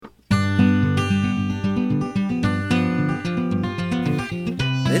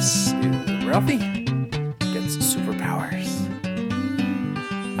This is Ralphie gets superpowers.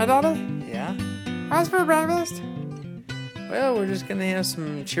 Hi, Daddy. Yeah? What's for breakfast? Well, we're just gonna have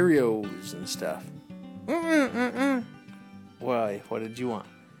some Cheerios and stuff. Why? What did you want?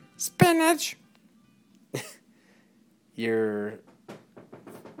 Spinach. You're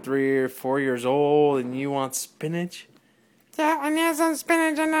 3 or 4 years old and you want spinach? Yeah, I need some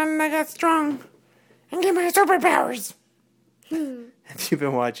spinach and then I get strong. And get my superpowers. Have you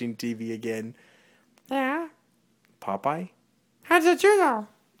been watching TV again? Yeah. Popeye? How did you know?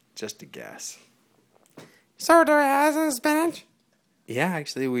 Just a guess. So do I have some spinach? Yeah,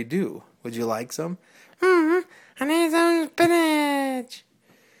 actually we do. Would you like some? I need some spinach.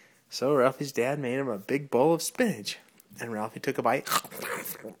 So Ralphie's dad made him a big bowl of spinach. And Ralphie took a bite.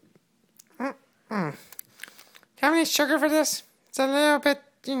 Do you have any sugar for this? It's a little bit,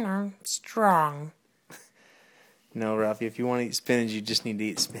 strong. No, Ralphie, if you want to eat spinach, you just need to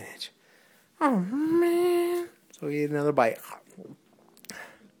eat spinach. Oh, man. So he ate another bite.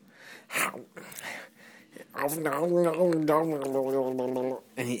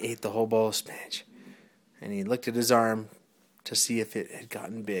 And he ate the whole bowl of spinach. And he looked at his arm to see if it had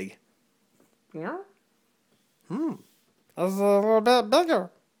gotten big. Yeah? That's a little bit bigger.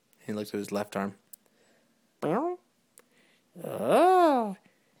 He looked at his left arm. Oh,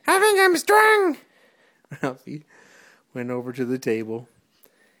 I think I'm strong. Ralphie went over to the table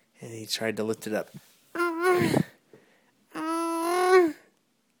and he tried to lift it up.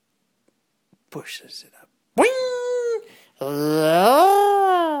 Pushes it up. Wing!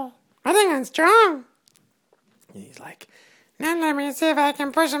 I think I'm strong. And he's like, Now let me see if I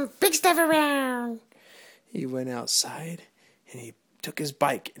can push some big stuff around. he went outside and he took his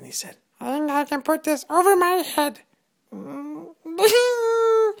bike and he said, I think I can put this over my head. Do that.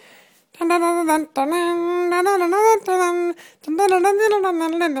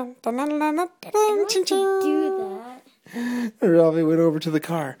 Ralphie went over to the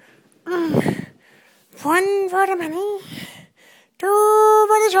car. 1 for the money, 2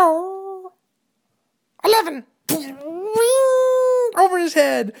 for the show, 11. Over his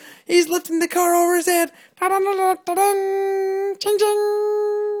head. He's lifting the car over his head. Ching ching.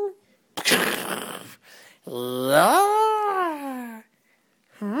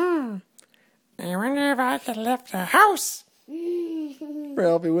 I wonder if I could lift a house.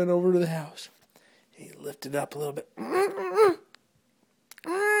 Ralphie went over to the house. He lifted up a little bit.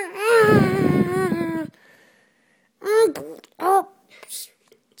 Oh,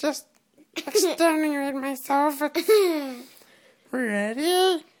 just extenuate myself.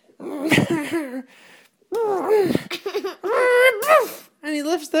 Ready? And he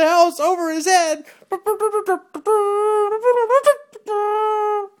lifts the house over his head.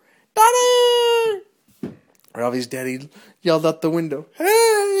 Daddy! Ralphie's daddy yelled out the window. Hey,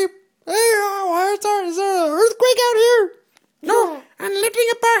 is there an earthquake out here? No, I'm lifting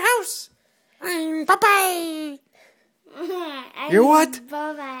up our house. I'm Popeye. You're what?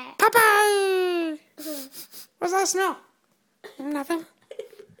 Bye-bye. Popeye! What's that smell? Nothing.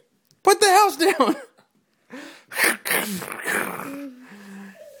 Put the house down.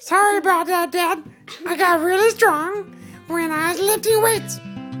 Sorry about that, Dad. I got really strong when I was lifting weights.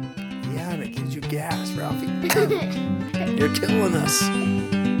 Yeah, and it gives you gas, Ralphie. You're killing us.